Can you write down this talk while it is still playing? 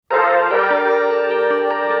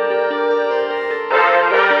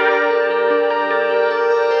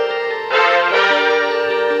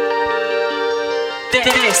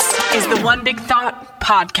One Big Thought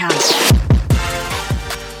Podcast.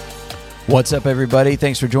 What's up, everybody?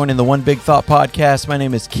 Thanks for joining the One Big Thought Podcast. My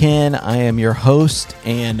name is Ken. I am your host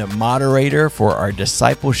and moderator for our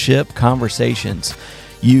discipleship conversations.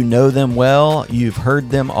 You know them well. You've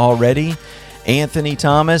heard them already. Anthony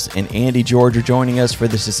Thomas and Andy George are joining us for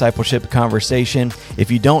this discipleship conversation.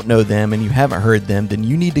 If you don't know them and you haven't heard them, then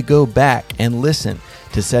you need to go back and listen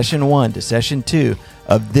to session 1 to session 2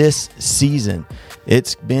 of this season.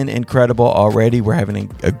 It's been incredible already. We're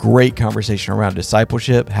having a great conversation around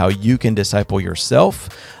discipleship, how you can disciple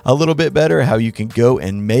yourself a little bit better, how you can go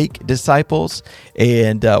and make disciples.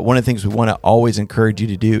 And one of the things we want to always encourage you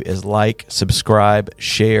to do is like, subscribe,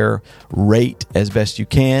 share, rate as best you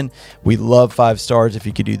can. We love 5 stars if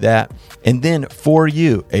you could do that. And then for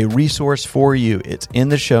you, a resource for you, it's in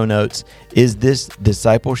the show notes, is this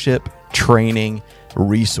discipleship training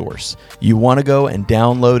resource. You want to go and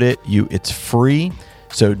download it. It's free.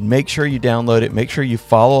 So make sure you download it. Make sure you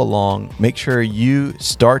follow along. Make sure you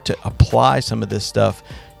start to apply some of this stuff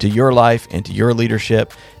to your life and to your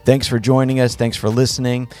leadership. Thanks for joining us. Thanks for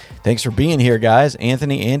listening. Thanks for being here, guys.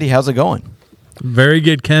 Anthony, Andy, how's it going? Very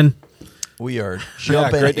good, Ken. We are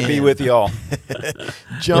jumping great to be with you all.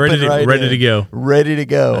 Jumping ready to go. Ready to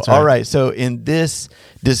go. That's right. All right. So in this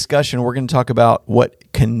discussion, we're going to talk about what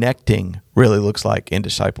connecting really looks like in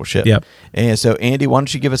discipleship. Yep. And so, Andy, why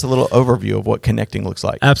don't you give us a little overview of what connecting looks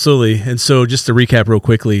like? Absolutely. And so just to recap real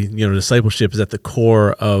quickly, discipleship is at the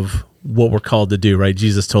core of what we're called to do, right?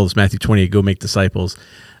 Jesus told us, Matthew 28, go make disciples.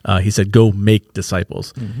 He said, go make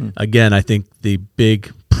disciples. Mm-hmm. Again, I think the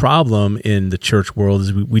big problem in the church world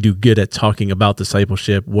is we do good at talking about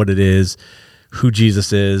discipleship, what it is, who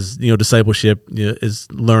Jesus is. Discipleship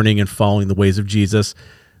is learning and following the ways of Jesus,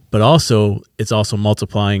 but also it's also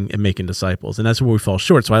multiplying and making disciples. And that's where we fall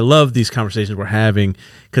short. So I love these conversations we're having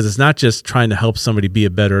because it's not just trying to help somebody be a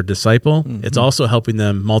better disciple. Mm-hmm. It's also helping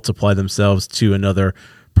them multiply themselves to another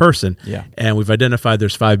person. Yeah. And we've identified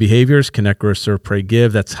there's 5 behaviors: connect, grow, serve, pray,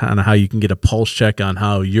 give. That's kind of how you can get a pulse check on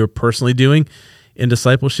how you're personally doing in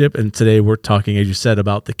discipleship. And today we're talking, as you said,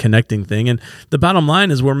 about the connecting thing. And the bottom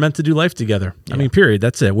line is we're meant to do life together. Yeah. I mean, period.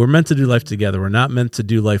 That's it. We're meant to do life together. We're not meant to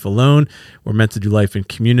do life alone. We're meant to do life in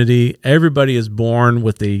community. Everybody is born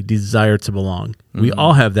with a desire to belong. Mm-hmm. We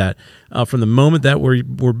all have that. From the moment that we're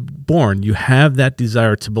born, you have that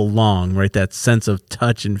desire to belong, right? That sense of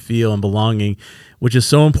touch and feel and belonging, which is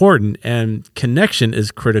so important. And connection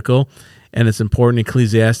is critical. And it's important.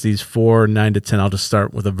 Ecclesiastes 4, 9-10. I'll just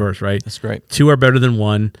start with a verse, right? That's great. 2 are better than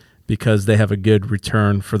 1 because they have a good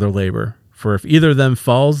return for their labor. For if either of them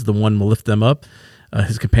falls, the one will lift them up,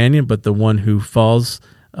 his companion, but the one who falls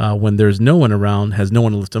when there's no one around has no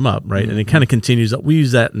one to lift them up, right? Mm-hmm. And it kind of continues. We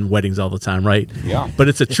use that in weddings all the time, right? Yeah. But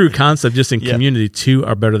it's a true concept just in community. 2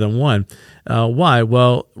 are better than 1. Why?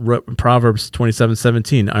 Well, Proverbs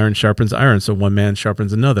 27:17, iron sharpens iron, so one man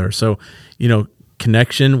sharpens another. So,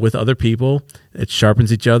 connection with other people, it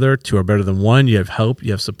sharpens each other. 2 are better than 1. You have help,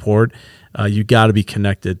 you have support. You got to be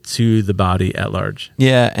connected to the body at large.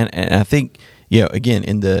 Yeah, and I think again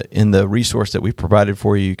in the resource that we've provided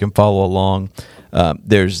for you, you can follow along.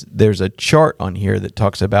 There's a chart on here that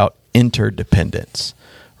talks about interdependence,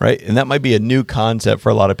 right? And that might be a new concept for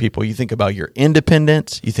a lot of people. You think about your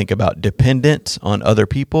independence, you think about dependence on other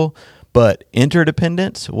people. But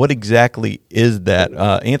interdependence, what exactly is that?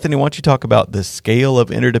 Anthony, why don't you talk about the scale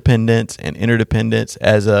of interdependence and interdependence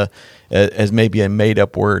as maybe a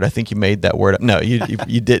made-up word? I think you made that word up. No,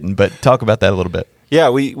 you didn't, but talk about that a little bit. Yeah,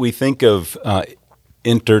 we think of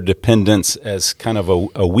interdependence as kind of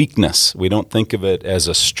a weakness. We don't think of it as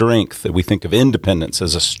a strength. We think of independence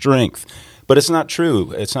as a strength. But it's not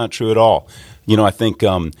true. It's not true at all. I think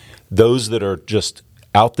those that are just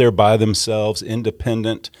out there by themselves,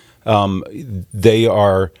 independent, they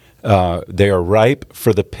are ripe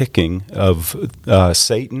for the picking of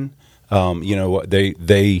Satan.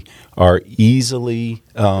 They are easily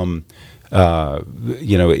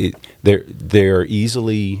they're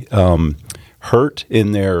easily hurt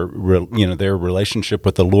in their relationship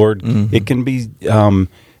with the Lord. Mm-hmm. It can be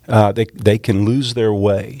they can lose their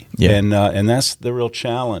way, and that's the real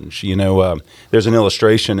challenge. There's an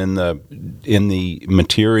illustration in the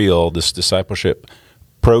material, this discipleship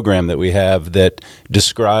program that we have, that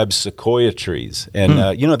describes sequoia trees, and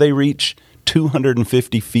they reach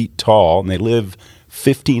 250 feet tall, and they live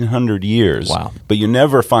 1,500 years. Wow! But you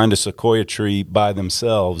never find a sequoia tree by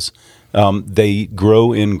themselves. They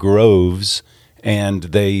grow in groves, and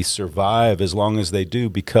they survive as long as they do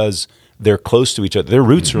because they're close to each other. Their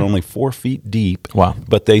roots are only 4 feet deep. Wow.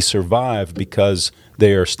 But they survive because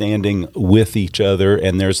they are standing with each other,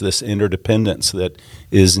 and there's this interdependence that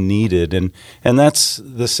is needed. And that's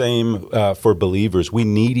the same for believers. We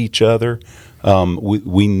need each other.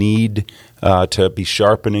 We need to be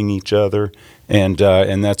sharpening each other, and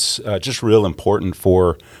that's just real important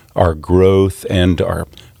for our growth and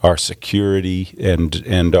our security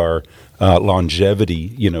and our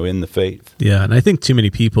longevity, in the faith. Yeah, and I think too many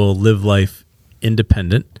people live life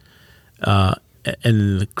independent.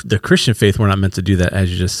 And the Christian faith, we're not meant to do that,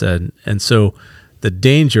 as you just said. And so the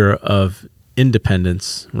danger of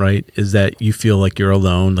independence, right, is that you feel like you're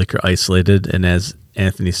alone, like you're isolated. And as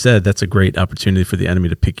Anthony said, that's a great opportunity for the enemy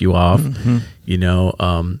to pick you off, and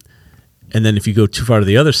then if you go too far to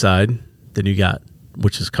the other side, then you got,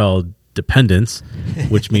 which is called dependence,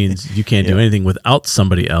 which means you can't do anything without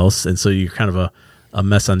somebody else. And so you're kind of a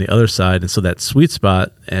mess on the other side. And so that sweet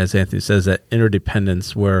spot, as Anthony says, that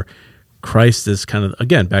interdependence where Christ is kind of,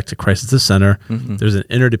 again, back to Christ is the center. There's an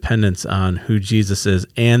interdependence on who Jesus is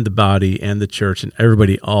and the body and the church and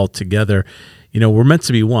everybody all together. We're meant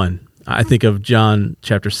to be one. I think of John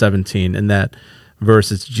chapter 17, and that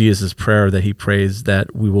verse is Jesus' prayer that he prays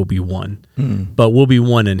that we will be one, but we'll be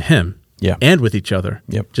one in him and with each other,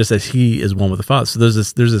 just as he is one with the Father. So there's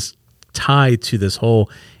this tie to this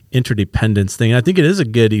whole interdependence thing. I think it is a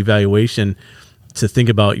good evaluation to think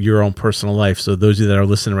about your own personal life. So those of you that are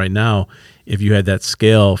listening right now, if you had that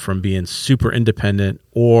scale from being super independent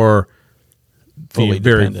or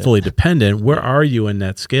fully dependent, where are you in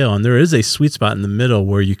that scale? And there is a sweet spot in the middle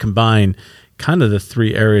where you combine kind of the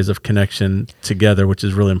three areas of connection together, which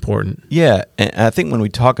is really important. Yeah, and I think when we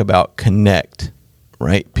talk about connect,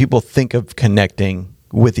 right, people think of connecting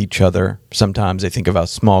with each other. Sometimes they think about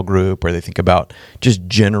small group, or they think about just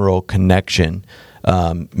general connection,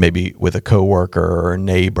 maybe with a coworker or a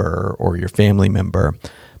neighbor or your family member.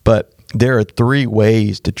 But there are three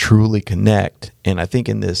ways to truly connect. And I think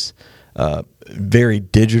in this very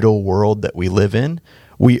digital world that we live in,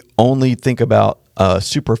 we only think about a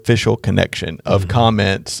superficial connection of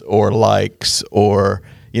comments or likes or,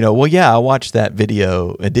 well, yeah, I watched that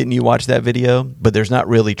video. Didn't you watch that video? But there's not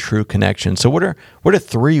really true connection. So what are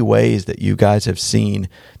three ways that you guys have seen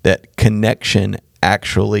that connection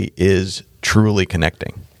actually is truly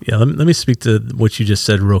connecting? Yeah, let me speak to what you just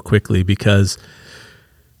said real quickly, because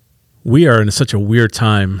we are in such a weird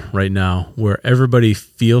time right now where everybody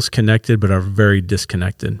feels connected but are very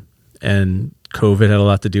disconnected. And COVID had a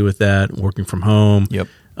lot to do with that, working from home. Yep.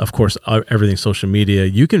 Of course, everything social media.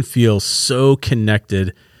 You can feel so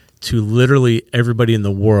connected to literally everybody in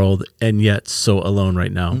the world and yet so alone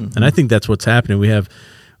right now. And I think that's what's happening.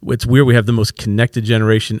 It's weird. We have the most connected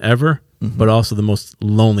generation ever, but also the most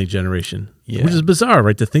lonely generation, which is bizarre,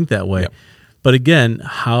 right, to think that way. Yep. But again,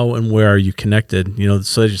 how and where are you connected?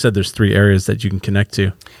 So as you said, there's three areas that you can connect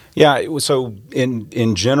to. Yeah. So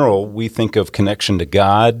in general, we think of connection to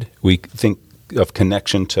God. We think of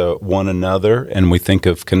connection to one another, and we think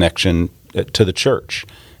of connection to the church.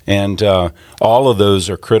 And all of those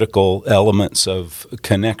are critical elements of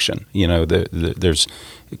connection. There's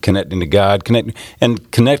connecting to God,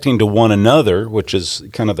 connecting to one another, which is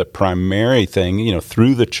kind of the primary thing,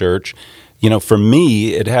 through the church. For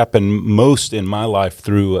me, it happened most in my life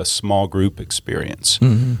through a small group experience.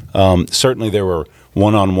 Certainly there were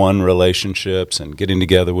one-on-one relationships and getting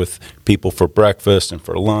together with people for breakfast and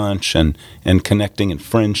for lunch and connecting in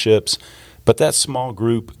friendships. But that small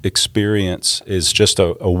group experience is just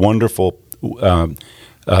a wonderful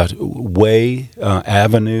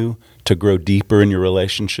avenue to grow deeper in your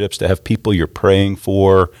relationships, to have people you're praying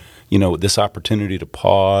for, this opportunity to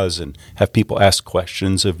pause and have people ask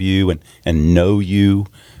questions of you and know you,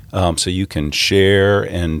 so you can share.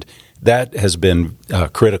 And that has been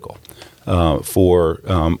critical for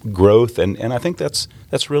growth. And I think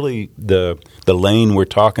that's really the lane we're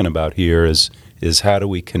talking about here is how do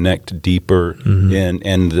we connect deeper,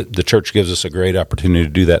 and the church gives us a great opportunity to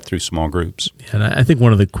do that through small groups. And I think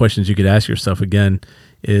one of the questions you could ask yourself again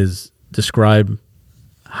is describe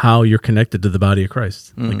how you're connected to the body of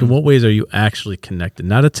Christ. Like, in what ways are you actually connected?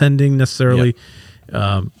 Not attending necessarily,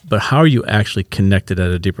 but how are you actually connected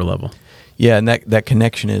at a deeper level? Yeah, and that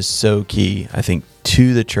connection is so key, I think,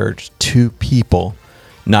 to the church, to people,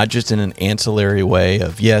 not just in an ancillary way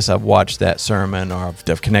of, yes, I've watched that sermon or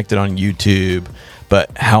I've connected on YouTube,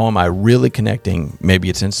 But how am I really connecting? Maybe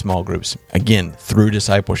it's in small groups, again, through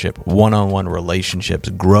discipleship, one-on-one relationships,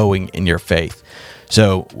 growing in your faith.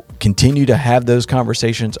 So continue to have those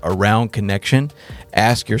conversations around connection.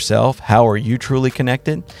 Ask yourself, how are you truly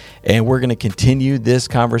connected? And we're going to continue this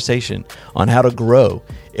conversation on how to grow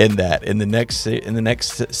in that in the next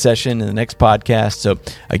session, in the next podcast. So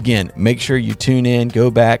again, make sure you tune in, go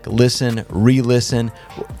back, listen, re-listen.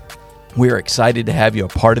 We're excited to have you a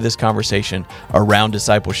part of this conversation around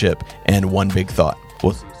discipleship and One Big Thought.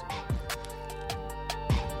 We'll see you soon.